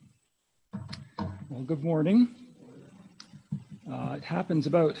Well, good morning. It happens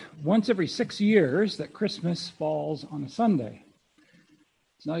about once every 6 years that Christmas falls on a Sunday.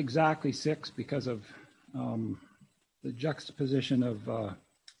 It's not exactly 6 because of the juxtaposition of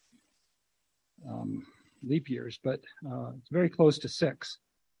leap years, but it's very close to 6.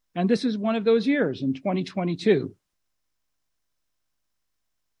 And this is one of those years in 2022.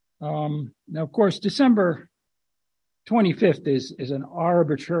 Now, of course, December 25th is an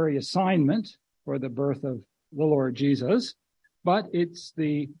arbitrary assignment for the birth of the Lord Jesus, but it's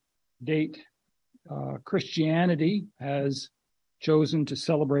the date Christianity has chosen to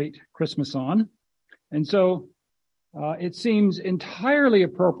celebrate Christmas on. And so it seems entirely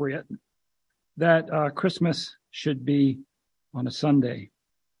appropriate that Christmas should be on a Sunday,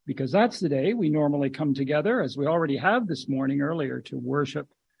 because that's the day we normally come together, as we already have this morning earlier, to worship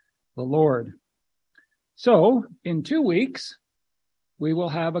the Lord. So in 2 weeks, we will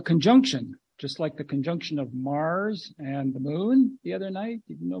have a conjunction, just like the conjunction of Mars and the moon the other night.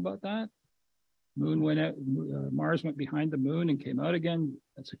 Did you know about that? Moon went out, Mars went behind the moon and came out again.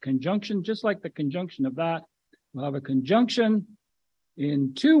 That's a conjunction, just like the conjunction of that. We'll have a conjunction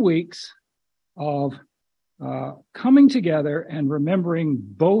in 2 weeks of coming together and remembering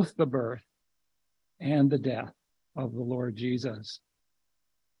both the birth and the death of the Lord Jesus.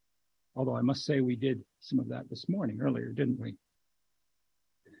 Although I must say we did some of that this morning earlier, didn't we?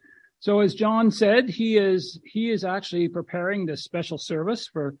 So as John said, he is actually preparing this special service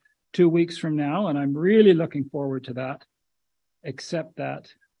for 2 weeks from now, and I'm really looking forward to that, except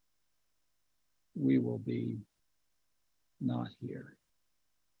that we will be not here.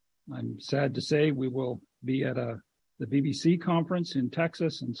 I'm sad to say we will be at the BBC conference in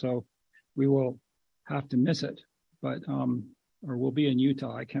Texas, and so we will have to miss it, but or we'll be in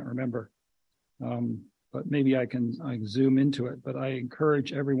Utah, I can't remember. But maybe I can zoom into it. But I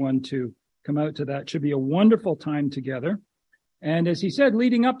encourage everyone to come out to that. It should be a wonderful time together. And as he said,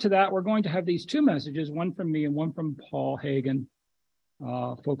 leading up to that, we're going to have these 2 messages, one from me and one from Paul Hagen,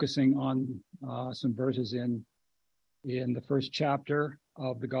 focusing on some verses in the first chapter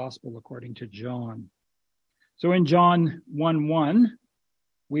of the Gospel according to John. So in John 1:1,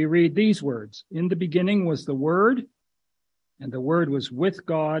 we read these words: "In the beginning was the Word, and the Word was with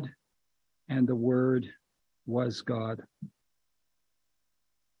God, and the Word was God."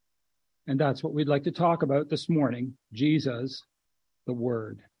 And that's what we'd like to talk about this morning, Jesus, the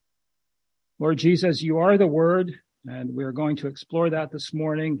Word. Lord Jesus, you are the Word, and we're going to explore that this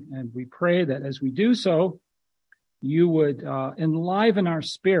morning, and we pray that as we do so, you would enliven our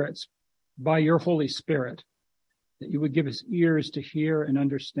spirits by your Holy Spirit, that you would give us ears to hear and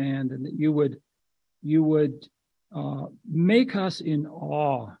understand, and that you would make us in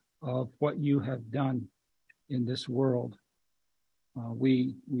awe of what you have done in this world.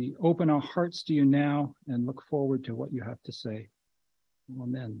 We open our hearts to you now and look forward to what you have to say.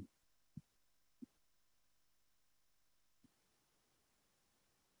 Amen.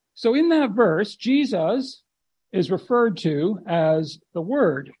 So in that verse, Jesus is referred to as the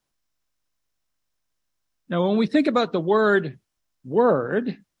Word. Now, when we think about the word,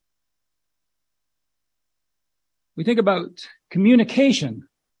 we think about communication,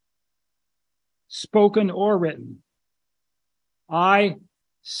 spoken or written. I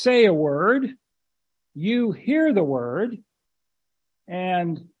say a word, you hear the word,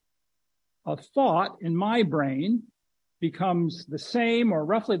 and a thought in my brain becomes the same or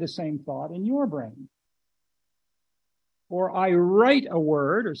roughly the same thought in your brain. Or I write a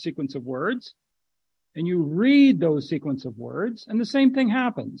word or sequence of words, and you read those sequence of words, and the same thing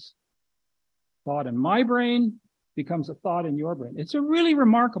happens. Thought in my brain becomes a thought in your brain. It's a really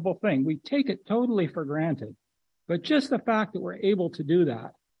remarkable thing. We take it totally for granted. But just the fact that we're able to do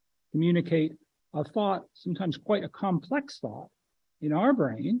that, communicate a thought, sometimes quite a complex thought in our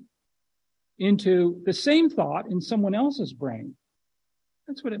brain, into the same thought in someone else's brain.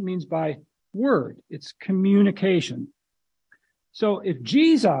 That's what it means by word. It's communication. So if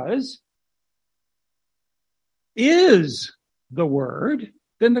Jesus is the Word,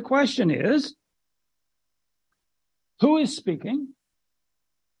 then the question is, who is speaking?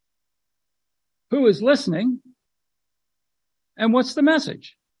 Who is listening? And what's the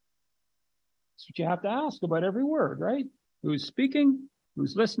message? That's what you have to ask about every word, right? Who's speaking?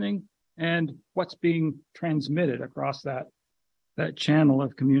 Who's listening? And what's being transmitted across that channel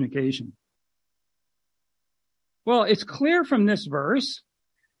of communication? Well, it's clear from this verse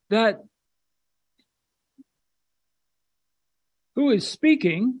that who is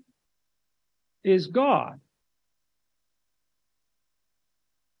speaking is God.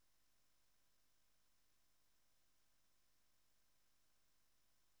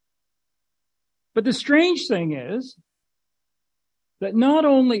 But the strange thing is that not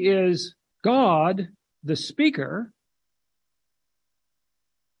only is God the speaker,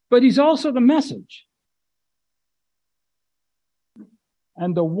 but he's also the message.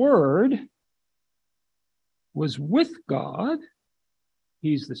 And the Word was with God.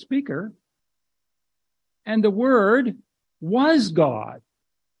 He's the speaker. And the Word was God.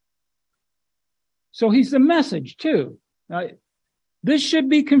 So he's the message too. Now, this should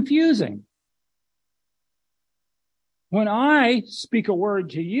be confusing. When I speak a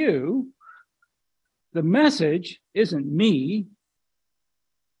word to you, the message isn't me.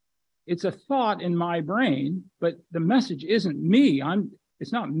 It's a thought in my brain, but the message isn't me.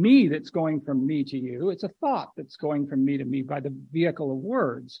 It's not me that's going from me to you. It's a thought that's going from me to me by the vehicle of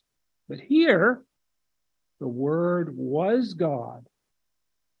words. But here, the Word was God.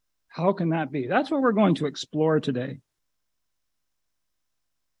 How can that be? That's what we're going to explore today.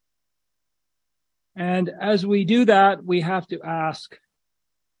 And as we do that, we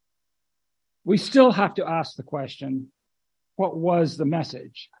still have to ask the question, what was the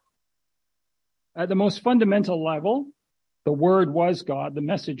message? At the most fundamental level, the Word was God, the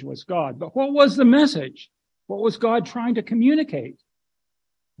message was God. But what was the message? What was God trying to communicate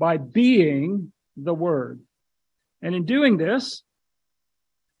by being the Word? And in doing this,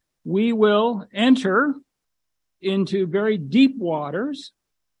 we will enter into very deep waters,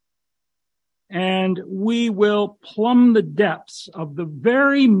 and we will plumb the depths of the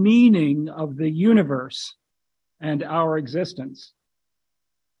very meaning of the universe and our existence.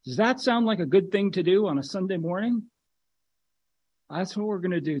 Does that sound like a good thing to do on a Sunday morning? That's what we're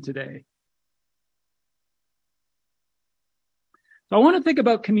going to do today. So I want to think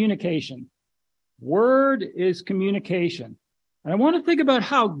about communication. Word is communication. And I want to think about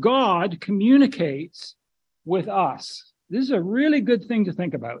how God communicates with us. This is a really good thing to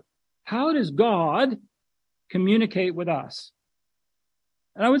think about. How does God communicate with us?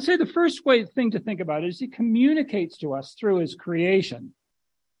 And I would say the first thing to think about is he communicates to us through his creation.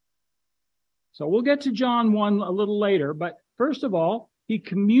 So we'll get to John 1 a little later, but first of all, he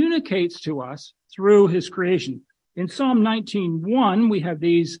communicates to us through his creation. In Psalm 19:1, we have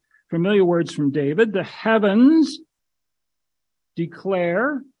these familiar words from David. The heavens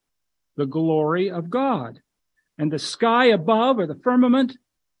declare the glory of God, and the sky above, or the firmament,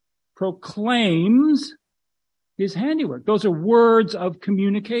 proclaims his handiwork. Those are words of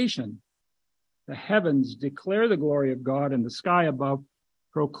communication. The heavens declare the glory of God, and the sky above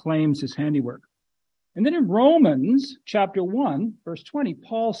proclaims his handiwork. And then in Romans chapter 1, verse 20,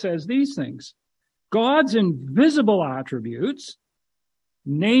 Paul says these things. God's invisible attributes,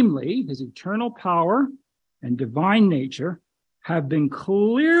 namely his eternal power and divine nature, have been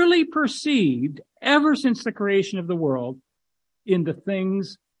clearly perceived ever since the creation of the world in the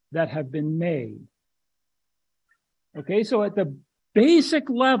things that have been made. Okay, so at the basic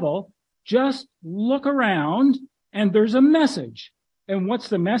level, just look around and there's a message. And what's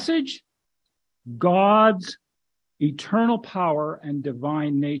the message? God's eternal power and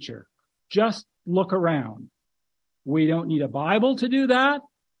divine nature. Just look around. We don't need a Bible to do that.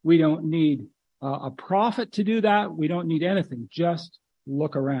 We don't need a prophet to do that. We don't need anything. Just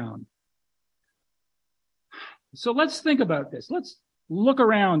look around. So let's think about this. Let's look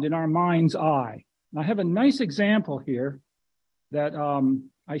around in our mind's eye. I have a nice example here that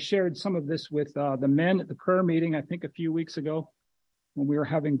I shared some of this with the men at the prayer meeting, I think a few weeks ago when we were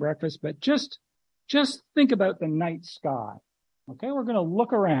having breakfast. But just think about the night sky. Okay, we're going to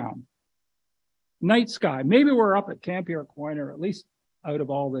look around. Night sky. Maybe we're up at Camp Iroquois, or at least out of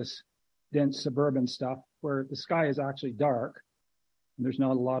all this dense suburban stuff where the sky is actually dark. And there's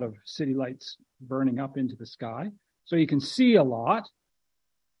not a lot of city lights burning up into the sky. So you can see a lot.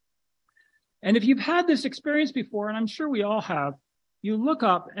 And if you've had this experience before, and I'm sure we all have, you look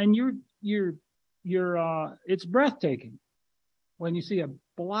up and it's breathtaking when you see a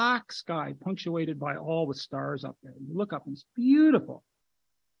black sky punctuated by all the stars up there. You look up and it's beautiful.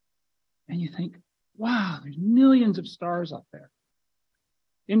 And you think, wow, there's millions of stars up there.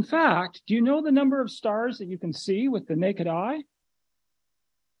 In fact, do you know the number of stars that you can see with the naked eye?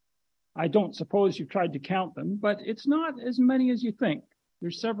 I don't suppose you've tried to count them, but it's not as many as you think.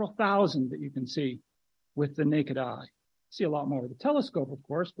 There's several thousand that you can see with the naked eye. See a lot more with the telescope, of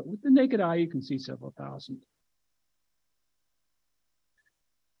course, but with the naked eye, you can see several thousand.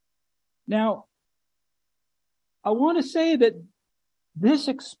 Now, I want to say that this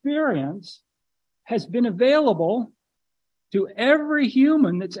experience has been available to every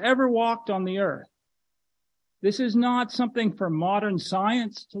human that's ever walked on the earth. This is not something for modern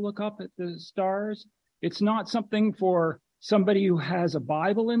science to look up at the stars. It's not something for somebody who has a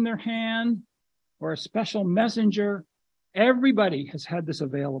Bible in their hand. or a special messenger. Everybody has had this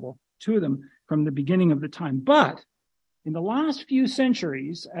available to them from the beginning of the time. But in the last few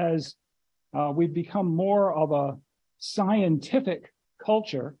centuries, as we've become more of a scientific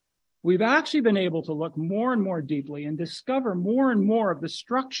culture, we've actually been able to look more and more deeply and discover more and more of the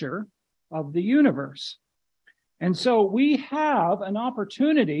structure of the universe. And so we have an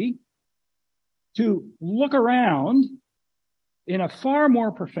opportunity to look around in a far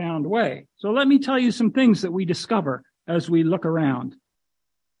more profound way. So let me tell you some things that we discover as we look around.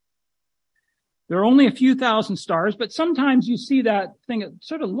 There are only a few thousand stars, but sometimes you see that thing, it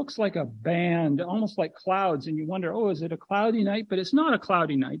sort of looks like a band, almost like clouds, and you wonder, oh, is it a cloudy night? But it's not a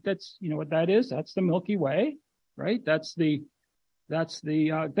cloudy night. That's, you know what that is? That's the Milky Way, right? That's the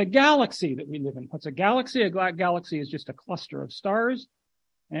galaxy that we live in. What's a galaxy? A galaxy is just a cluster of stars,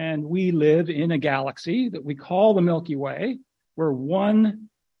 and we live in a galaxy that we call the Milky Way, where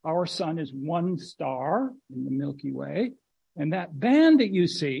our sun is one star in the Milky Way, and that band that you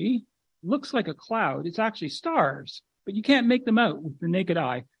see looks like a cloud. It's actually stars, but you can't make them out with the naked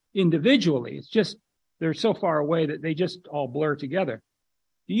eye individually. It's just, they're so far away that they just all blur together.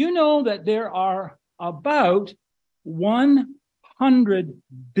 Do you know that there are about 100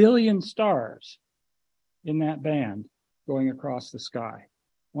 billion stars in that band going across the sky?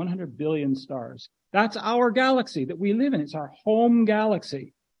 100 billion stars. That's our galaxy that we live in. It's our home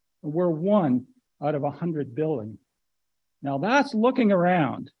galaxy. We're one out of 100 billion. Now that's looking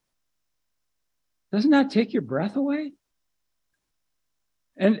around. Doesn't that take your breath away?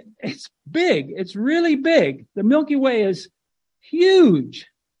 And it's big. It's really big. The Milky Way is huge.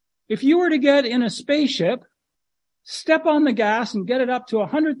 If you were to get in a spaceship, step on the gas and get it up to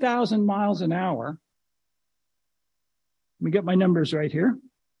 100,000 miles an hour. Let me get my numbers right here.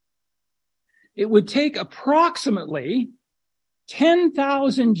 It would take approximately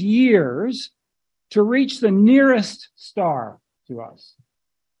 10,000 years to reach the nearest star to us.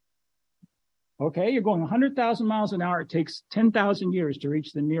 Okay, you're going 100,000 miles an hour. It takes 10,000 years to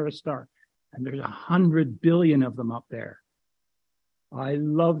reach the nearest star. And there's 100 billion of them up there. I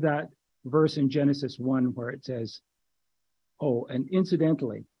love that verse in Genesis 1 where it says, oh, and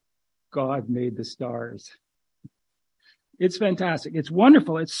incidentally, God made the stars. It's fantastic. It's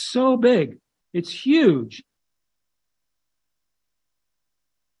wonderful. It's so big. It's huge.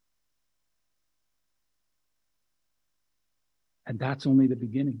 And that's only the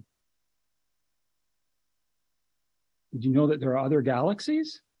beginning. Did you know that there are other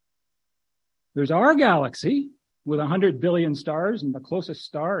galaxies? There's our galaxy with 100 billion stars, and the closest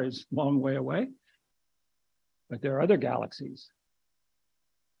star is a long way away. But there are other galaxies.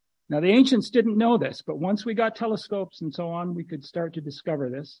 Now, the ancients didn't know this, but once we got telescopes and so on, we could start to discover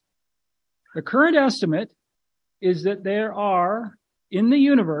this. The current estimate is that there are, in the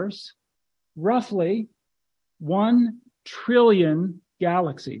universe, roughly 1 trillion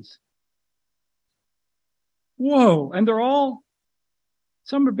galaxies. Whoa. And they're all,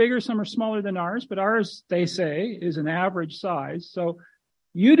 some are bigger, some are smaller than ours, but ours, they say, is an average size. So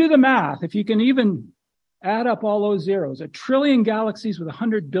you do the math. If you can even add up all those zeros, 1 trillion galaxies with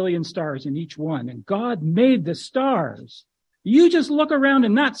 100 billion stars in each one. And God made the stars. You just look around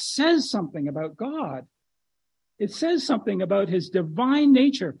and that says something about God. It says something about his divine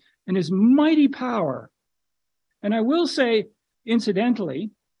nature and his mighty power. And I will say, incidentally,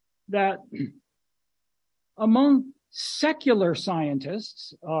 that among secular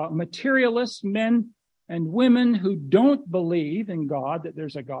scientists, materialists, men and women who don't believe in God, that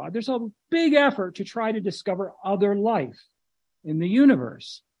there's a God, there's a big effort to try to discover other life in the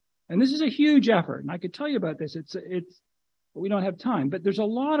universe. And this is a huge effort. And I could tell you about this. We don't have time, but there's a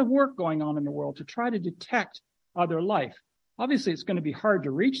lot of work going on in the world to try to detect other life. Obviously, it's going to be hard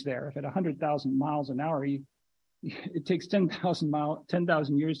to reach there. If at 100,000 miles an hour, it takes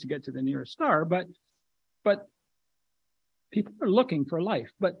 10,000 years to get to the nearest star, but people are looking for life.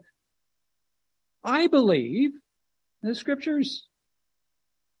 But I believe the scriptures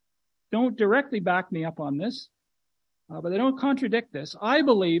don't directly back me up on this, but they don't contradict this. I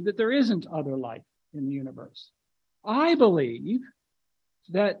believe that there isn't other life in the universe. I believe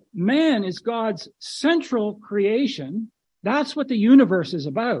that man is God's central creation. That's what the universe is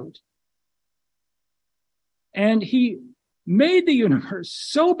about. And he made the universe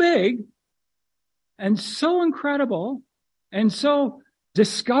so big and so incredible and so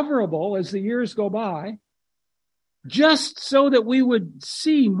discoverable as the years go by, just so that we would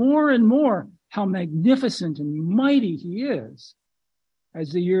see more and more how magnificent and mighty he is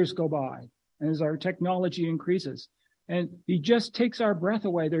as the years go by and as our technology increases. And he just takes our breath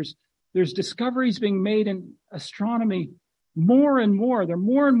away. There's discoveries being made in astronomy more and more. They're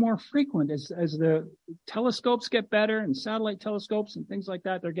more and more frequent as the telescopes get better and satellite telescopes and things like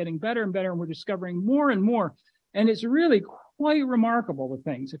that. They're getting better and better, and we're discovering more and more. And it's really quite remarkable, the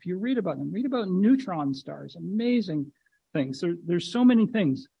things. If you read about them, read about neutron stars, amazing things. There's so many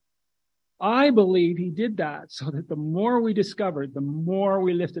things. I believe he did that so that the more we discovered, the more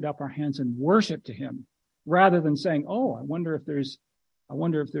we lifted up our hands and worshiped to him, rather than saying, oh, I wonder if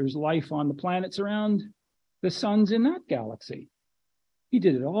there's life on the planets around the suns in that galaxy. He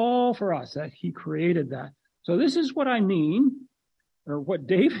did it all for us, that he created that. So this is what I mean, or what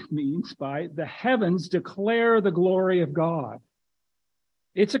David means by the heavens declare the glory of God.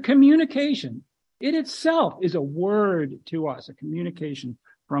 It's a communication. It itself is a word to us, a communication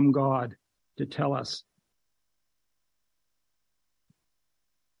from God to tell us.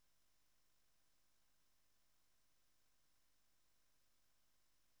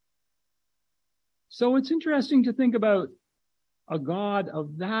 So it's interesting to think about a God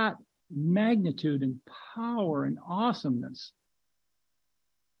of that magnitude and power and awesomeness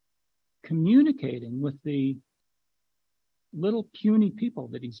communicating with the little puny people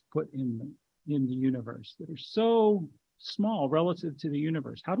that he's put in the universe that are so small relative to the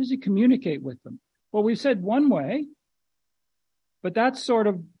universe. How does he communicate with them? Well, we said one way, but that's sort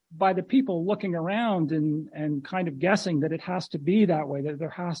of by the people looking around and kind of guessing that it has to be that way, that there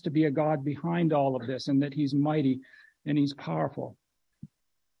has to be a God behind all of this and that he's mighty and he's powerful.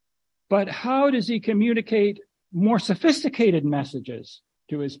 But how does he communicate more sophisticated messages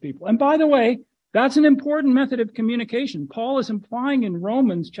to his people? And by the way, that's an important method of communication. Paul is implying in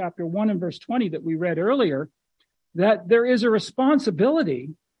Romans chapter 1 and verse 20 that we read earlier that there is a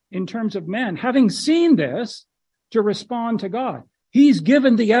responsibility in terms of man, having seen this, to respond to God. He's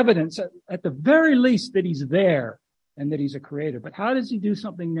given the evidence at the very least that he's there and that he's a creator. But how does he do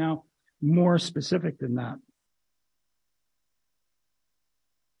something now more specific than that?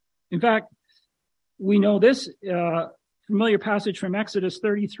 In fact, we know this familiar passage from Exodus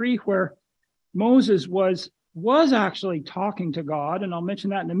 33 where Moses was actually talking to God, and I'll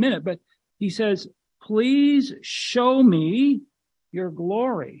mention that in a minute, but he says, please show me your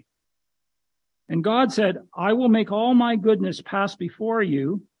glory. And God said, I will make all my goodness pass before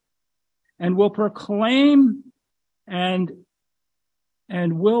you and will proclaim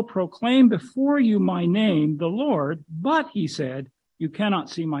before you my name, the Lord. But he said, you cannot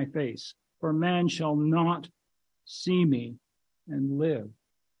see my face, for man shall not see me and live.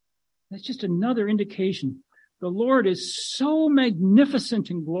 That's just another indication. The Lord is so magnificent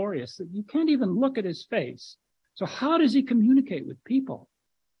and glorious that you can't even look at his face. So how does he communicate with people?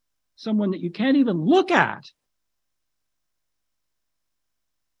 Someone that you can't even look at.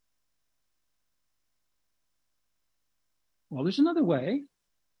 Well, there's another way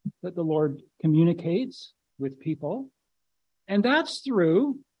that the Lord communicates with people, and that's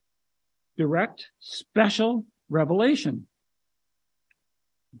through direct, special revelation.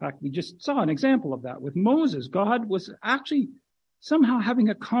 In fact, we just saw an example of that with Moses. God was actually somehow having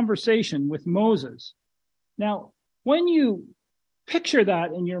a conversation with Moses. Now, when you picture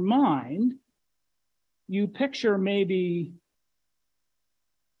that in your mind, you picture maybe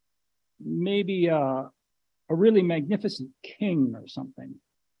a really magnificent king or something.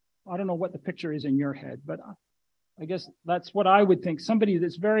 I don't know what the picture is in your head, but I guess that's what I would think. Somebody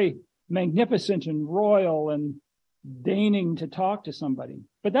that's very magnificent and royal and deigning to talk to somebody.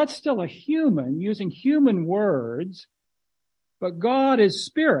 But that's still a human using human words, but God is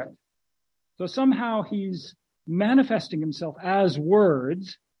spirit. So somehow he's manifesting himself as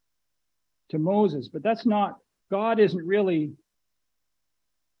words to Moses, but that's not, God isn't really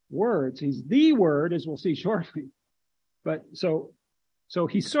words. He's the word, as we'll see shortly. But so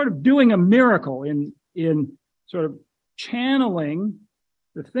he's sort of doing a miracle in sort of channeling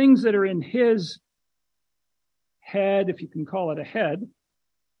the things that are in his head, if you can call it a head,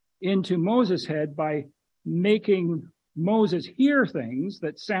 into Moses' head by making Moses hear things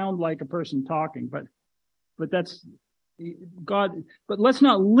that sound like a person talking. But that's God. But let's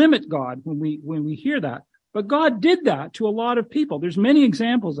not limit God when we hear that. But God did that to a lot of people. There's many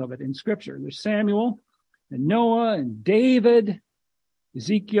examples of it in Scripture. There's Samuel and Noah and David,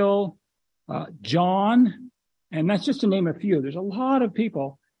 Ezekiel, John, and that's just to name a few. There's a lot of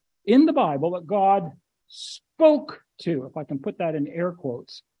people in the Bible that God spoke to, if I can put that in air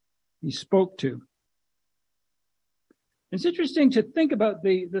quotes. He spoke to. It's interesting to think about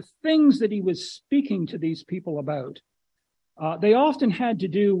the things that he was speaking to these people about. They often had to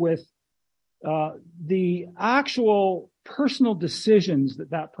do with the actual personal decisions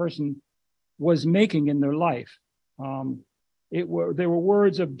that person was making in their life. They were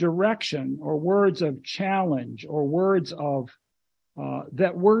words of direction or words of challenge or words of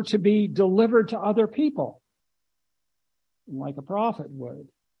that were to be delivered to other people, like a prophet would.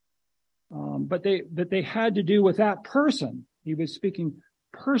 But they had to do with that person. He was speaking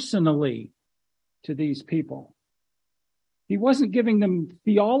personally to these people. He wasn't giving them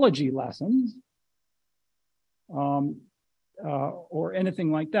theology lessons or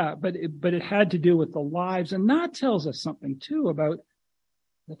anything like that, but it had to do with the lives. And that tells us something, too, about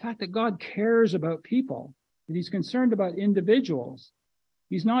the fact that God cares about people, that he's concerned about individuals.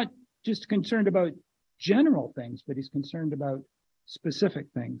 He's not just concerned about general things, but he's concerned about specific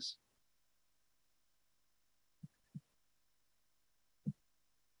things.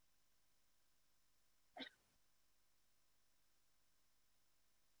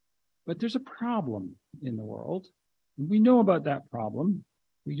 But there's a problem in the world. We know about that problem.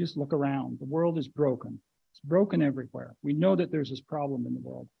 We just look around. The world is broken. It's broken everywhere. We know that there's this problem in the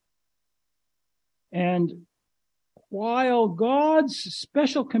world. And while God's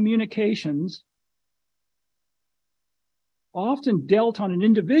special communications often dealt on an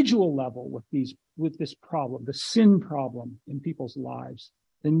individual level with this problem, the sin problem in people's lives,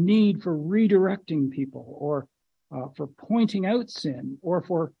 the need for redirecting people or for pointing out sin or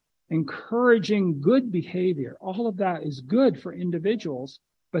for encouraging good behavior. All of that is good for individuals,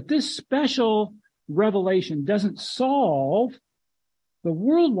 but this special revelation doesn't solve the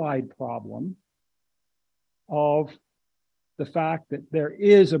worldwide problem of the fact that there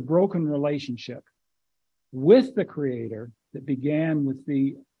is a broken relationship with the Creator that began with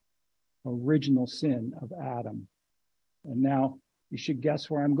the original sin of Adam. And now you should guess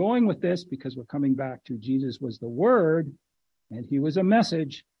where I'm going with this, because we're coming back to Jesus was the Word and he was a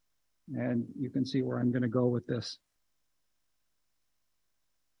message. And you can see where I'm going to go with this.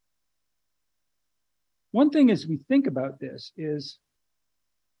 One thing as we think about this is,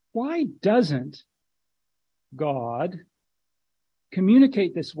 why doesn't God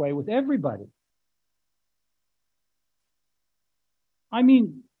communicate this way with everybody? I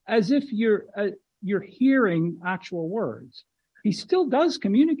mean, as if you're hearing actual words. He still does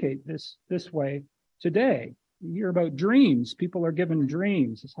communicate this way today. You hear about dreams. People are given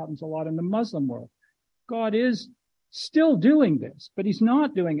dreams. This happens a lot in the Muslim world. God is still doing this, but he's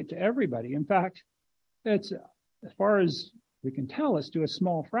not doing it to everybody. In fact, it's, as far as we can tell, it's to a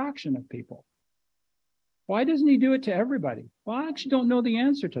small fraction of people. Why doesn't he do it to everybody? Well, I actually don't know the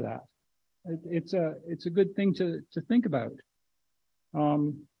answer to that. It's a good thing to think about.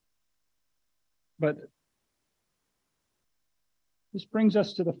 But this brings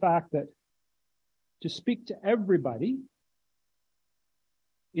us to the fact that to speak to everybody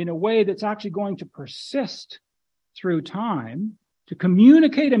in a way that's actually going to persist through time, to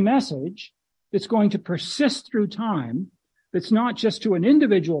communicate a message that's going to persist through time, that's not just to an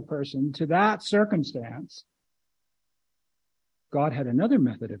individual person, to that circumstance. God had another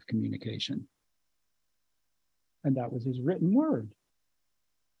method of communication, and that was his written word.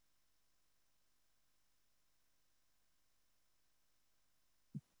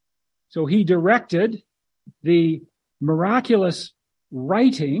 So he directed the miraculous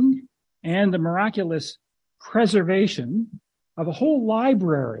writing and the miraculous preservation of a whole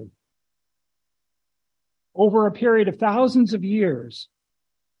library over a period of thousands of years.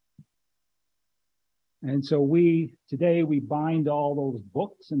 And so today we bind all those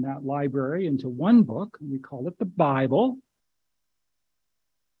books in that library into one book, and we call it the Bible.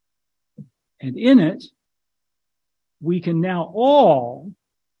 And in it, we can now all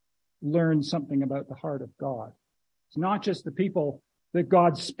learn something about the heart of God. It's not just the people that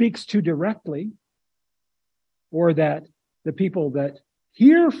God speaks to directly, or that the people that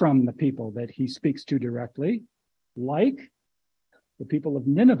hear from the people that he speaks to directly, like the people of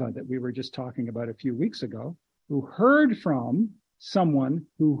Nineveh that we were just talking about a few weeks ago, who heard from someone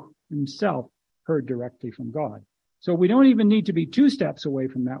who himself heard directly from God. So we don't even need to be 2 steps away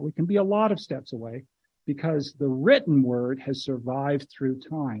from that. We can be a lot of steps away, because the written word has survived through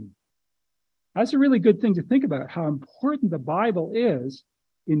time. That's a really good thing to think about, how important the Bible is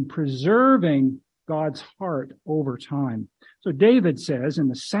in preserving God's heart over time. So David says in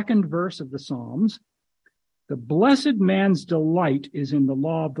the 2nd verse of the Psalms, "The blessed man's delight is in the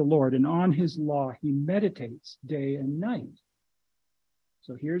law of the Lord, and on his law he meditates day and night."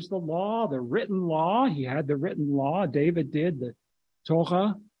 So here's the law, the written law. He had the written law. David did the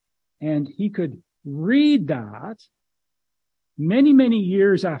Torah, and he could read that many, many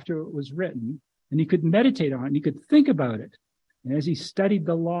years after it was written, and he could meditate on it, and he could think about it. And as he studied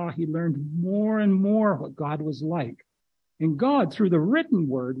the law, he learned more and more what God was like. And God, through the written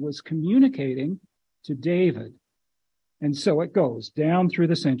word, was communicating to David. And so it goes down through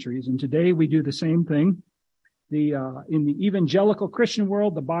the centuries. And today we do the same thing. In the evangelical Christian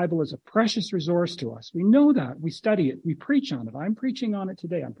world, the Bible is a precious resource to us. We know that. We study it. We preach on it. I'm preaching on it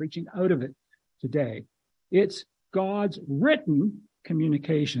today. I'm preaching out of it today. It's God's written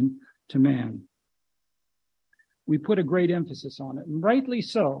communication to man. We put a great emphasis on it, and rightly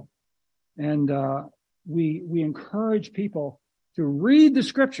so. And we encourage people to read the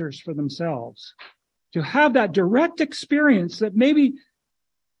scriptures for themselves, to have that direct experience that maybe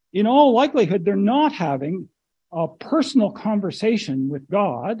in all likelihood they're not having a personal conversation with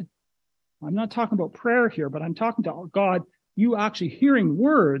God. I'm not talking about prayer here, but I'm talking to God, you actually hearing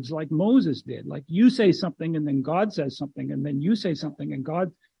words like Moses did, like you say something and then God says something, and then you say something and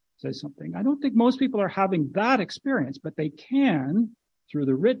God says something. I don't think most people are having that experience, but they can, through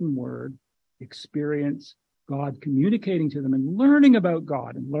the written word, experience God communicating to them and learning about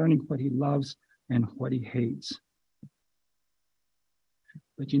God and learning what he loves and what he hates.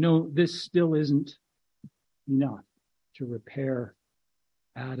 But this still isn't enough to repair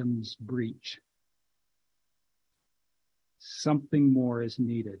Adam's breach. Something more is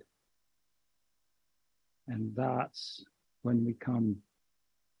needed. And that's when we come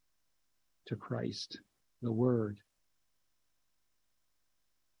to Christ, the Word.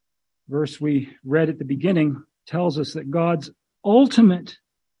 Verse we read at the beginning tells us that God's ultimate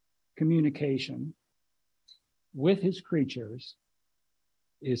communication with his creatures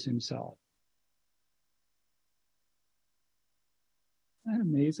is himself. Isn't that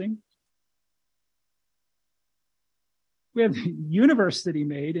amazing? We have the universe that he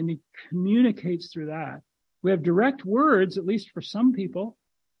made, and he communicates through that. We have direct words, at least for some people,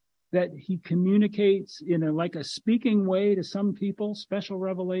 that he communicates in like a speaking way to some people, special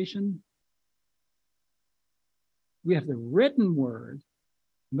revelation. We have the written word,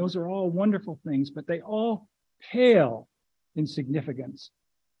 and those are all wonderful things, but they all pale in significance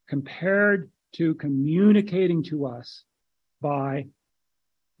compared to communicating to us by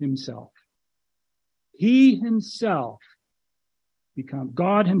himself. He himself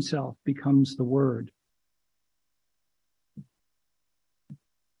God himself becomes the Word.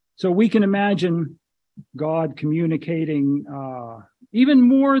 So we can imagine God communicating even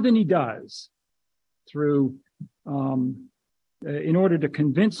more than he does through, in order to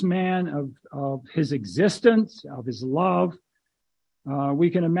convince man of his existence, of his love. We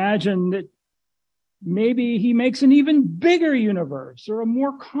can imagine that maybe he makes an even bigger universe or a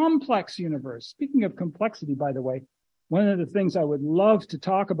more complex universe. Speaking of complexity, by the way, one of the things I would love to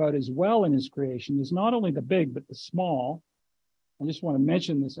talk about as well in his creation is not only the big, but the small. I just want to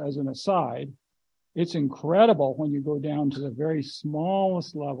mention this as an aside. It's incredible when you go down to the very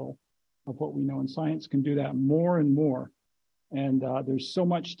smallest level of what we know, and science can do that more and more. And there's so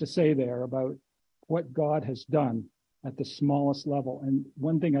much to say there about what God has done at the smallest level. And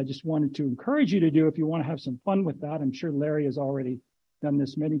one thing I just wanted to encourage you to do, if you want to have some fun with that, I'm sure Larry has already done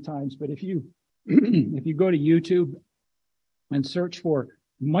this many times, but if you if you go to YouTube and search for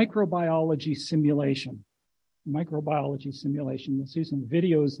microbiology simulation, you'll see some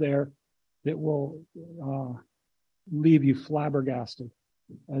videos there that will leave you flabbergasted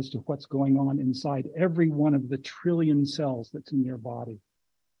as to what's going on inside every one of the trillion cells that's in your body.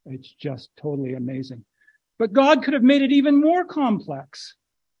 It's just totally amazing. But God could have made it even more complex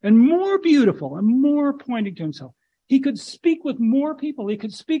and more beautiful and more pointing to himself. He could speak with more people. He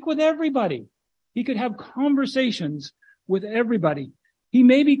could speak with everybody. He could have conversations with everybody. He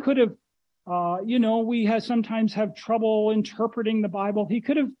maybe could have, we sometimes have trouble interpreting the Bible. He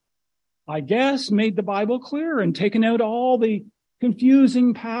could have, I guess, made the Bible clearer and taken out all the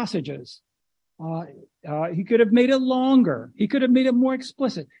confusing passages. He could have made it longer. He could have made it more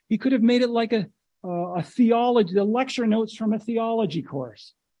explicit. He could have made it like a theology, the lecture notes from a theology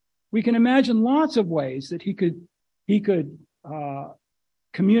course. We can imagine lots of ways that he could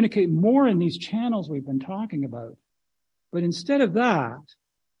communicate more in these channels we've been talking about. But instead of that,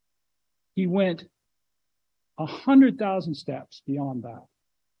 he went 100,000 steps beyond that,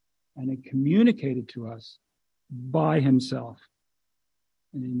 and he communicated to us by himself.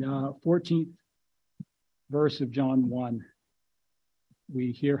 And in 14th verse of John 1,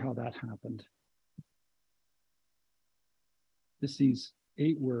 we hear how that happened. These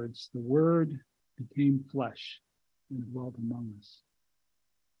 8 words: the Word became flesh and dwelt among us.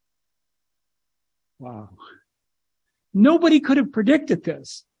 Wow. Nobody could have predicted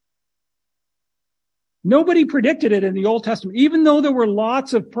this. Nobody predicted it in the Old Testament, even though there were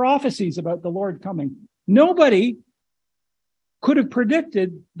lots of prophecies about the Lord coming. Nobody could have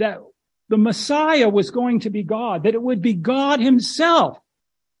predicted that the Messiah was going to be God, that it would be God himself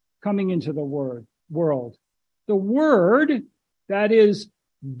coming into the world. the Word, that is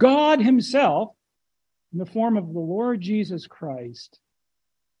God himself, in the form of the Lord Jesus Christ,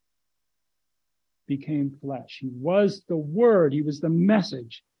 became flesh. He was the Word. He was the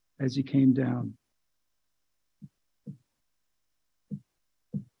message as he came down.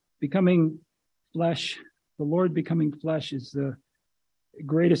 Becoming flesh, the Lord becoming flesh is the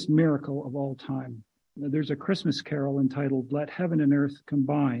greatest miracle of all time. There's a Christmas carol entitled "Let Heaven and Earth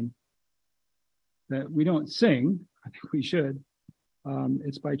Combine" that we don't sing. I think we should.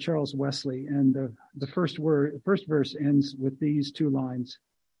 It's by Charles Wesley, and the first verse ends with these two lines: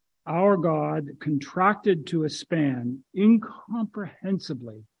 "Our God, contracted to a span,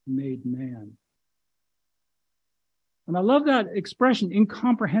 incomprehensibly made man." And I love that expression,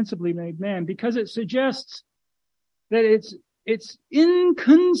 incomprehensibly made man, because it suggests that it's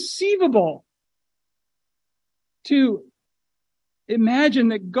inconceivable to imagine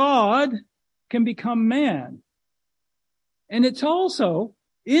that God can become man. And it's also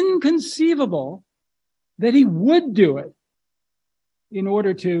inconceivable that he would do it in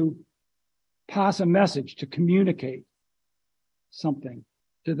order to pass a message, to communicate something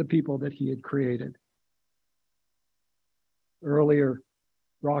to the people that he had created. Earlier,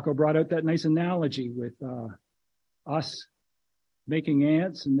 Rocco brought out that nice analogy with us making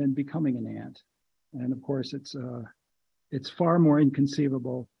ants and then becoming an ant. And of course, it's far more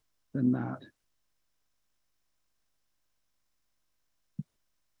inconceivable than that.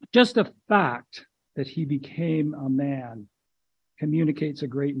 Just the fact that he became a man communicates a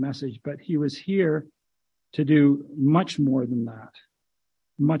great message, but he was here to do much more than that.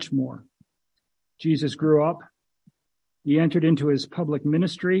 Much more. Jesus grew up. He entered into his public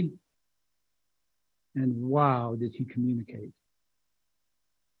ministry, and wow, did he communicate.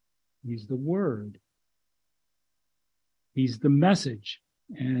 He's the Word. He's the message,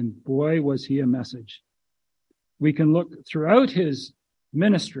 and boy, was he a message. We can look throughout his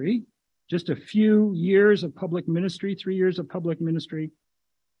ministry, just a few years of public ministry, 3 years of public ministry,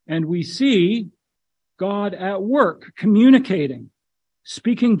 and we see God at work, communicating,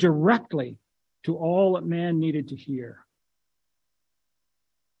 speaking directly to all that man needed to hear.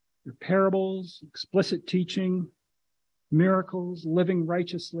 Through parables, explicit teaching, miracles, living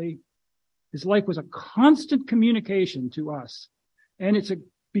righteously. His life was a constant communication to us. And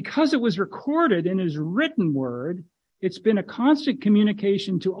because it was recorded in his written word, it's been a constant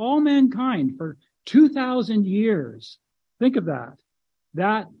communication to all mankind for 2,000 years. Think of that.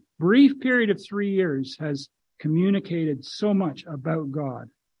 That brief period of 3 years has communicated so much about God.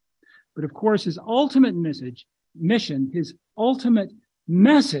 But of course, his ultimate mission, his ultimate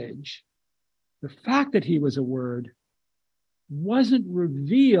message, the fact that he was a Word, wasn't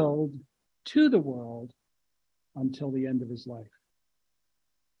revealed to the world until the end of his life,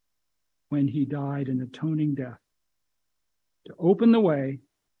 when he died an atoning death to open the way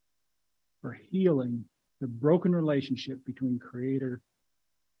for healing the broken relationship between Creator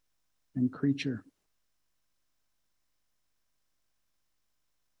and creature.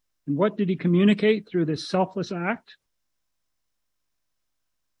 And what did he communicate through this selfless act?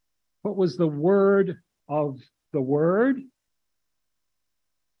 What was the word of the Word?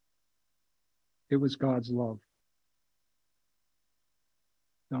 It was God's love.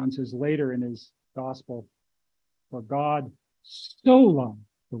 John says later in his gospel, for God so loved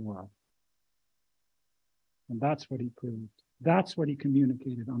the world. And that's what he proved. That's what he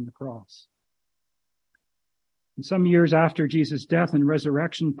communicated on the cross. And some years after Jesus' death and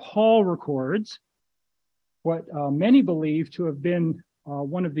resurrection, Paul records what many believe to have been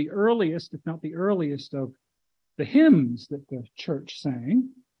one of the earliest, if not the earliest, of the hymns that the church sang.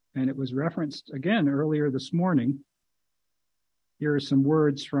 And it was referenced again earlier this morning. Here are some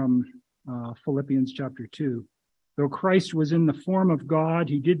words from Philippians chapter 2. Though Christ was in the form of God,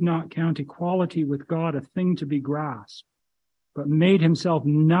 he did not count equality with God a thing to be grasped, but made himself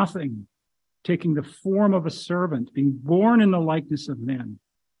nothing, taking the form of a servant, being born in the likeness of men,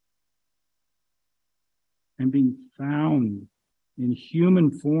 and being found in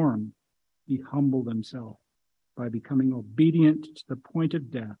human form, he humbled himself by becoming obedient to the point of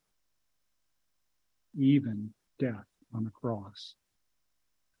death, even death on the cross.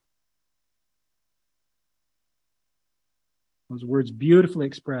 Those words beautifully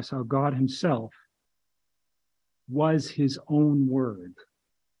express how God himself was his own word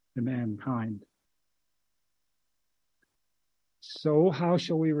to mankind. So how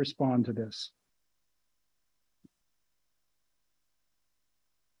shall we respond to this?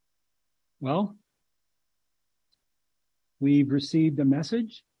 Well, we've received a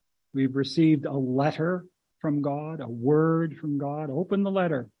message. We've received a letter from God, a word from God. Open the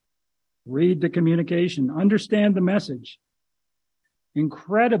letter. Read the communication. Understand the message.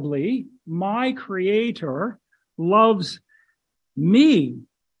 Incredibly, my Creator loves me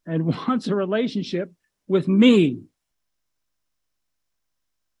and wants a relationship with me.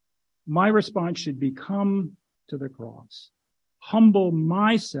 My response should be come to the cross, humble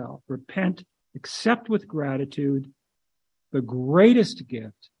myself, repent, accept with gratitude the greatest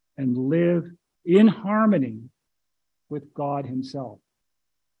gift, and live in harmony with God himself.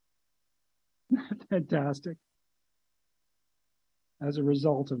 Fantastic. As a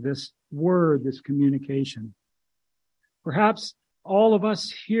result of this word, this communication. Perhaps all of us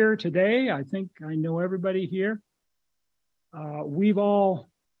here today, I think I know everybody here, we've all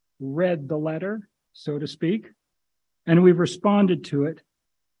read the letter, so to speak, and we've responded to it.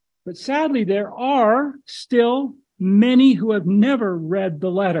 But sadly, there are still many who have never read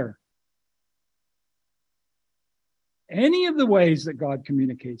the letter. Any of the ways that God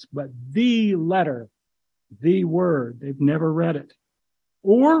communicates, but the letter, the word, they've never read it.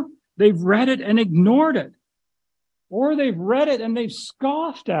 Or they've read it and ignored it. Or they've read it and they've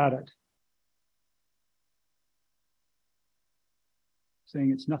scoffed at it,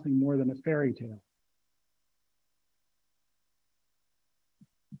 saying it's nothing more than a fairy tale.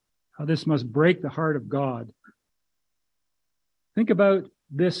 How this must break the heart of God. Think about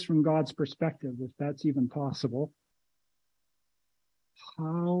this from God's perspective, if that's even possible.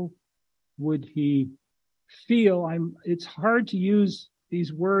 How would he feel? It's hard to use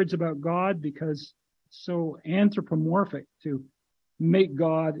these words about God because it's so anthropomorphic to make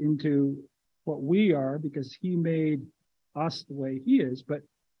God into what we are, because he made us the way he is, but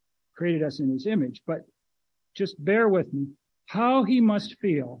created us in his image. But just bear with me. How he must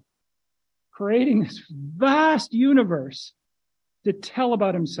feel creating this vast universe to tell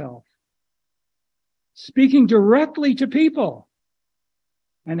about himself, speaking directly to people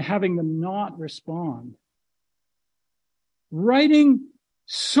and having them not respond, writing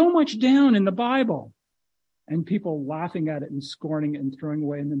so much down in the Bible and people laughing at it and scorning it and throwing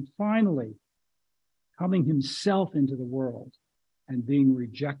away, and then finally coming himself into the world and being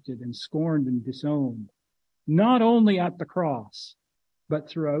rejected and scorned and disowned, not only at the cross, but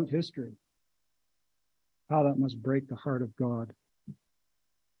throughout history. How that must break the heart of God.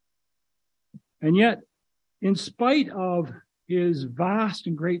 And yet, in spite of his vast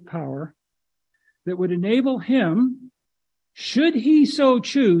and great power that would enable him, should he so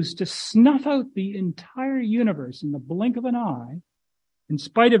choose, to snuff out the entire universe in the blink of an eye, in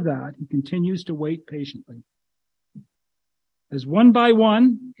spite of that, he continues to wait patiently. As one by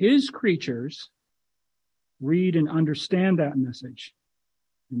one, his creatures read and understand that message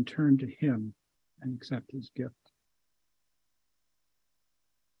and turn to him and accept his gift.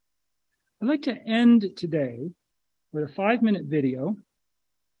 I'd like to end today with a 5-minute video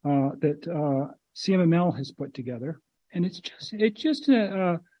that CMML has put together, and it's just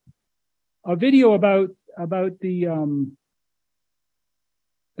a video about the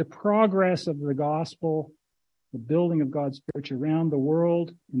progress of the gospel, the building of God's church around the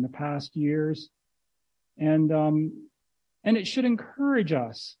world in the past years, and it should encourage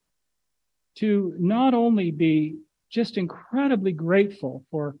us to not only be just incredibly grateful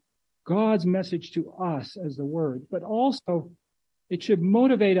for God's message to us as the word, but also it should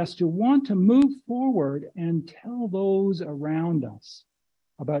motivate us to want to move forward and tell those around us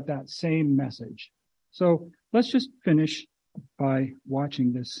about that same message. So let's just finish by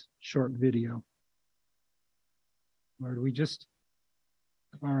watching this short video. Lord, we just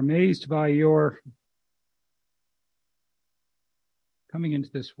are amazed by your coming into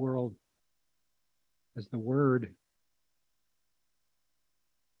this world as the Word.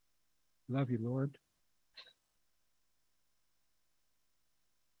 Love you, Lord.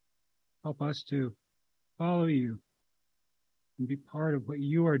 Help us to follow you and be part of what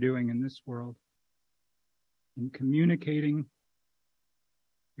you are doing in this world, in communicating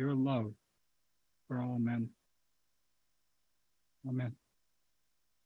your love for all men. Amen.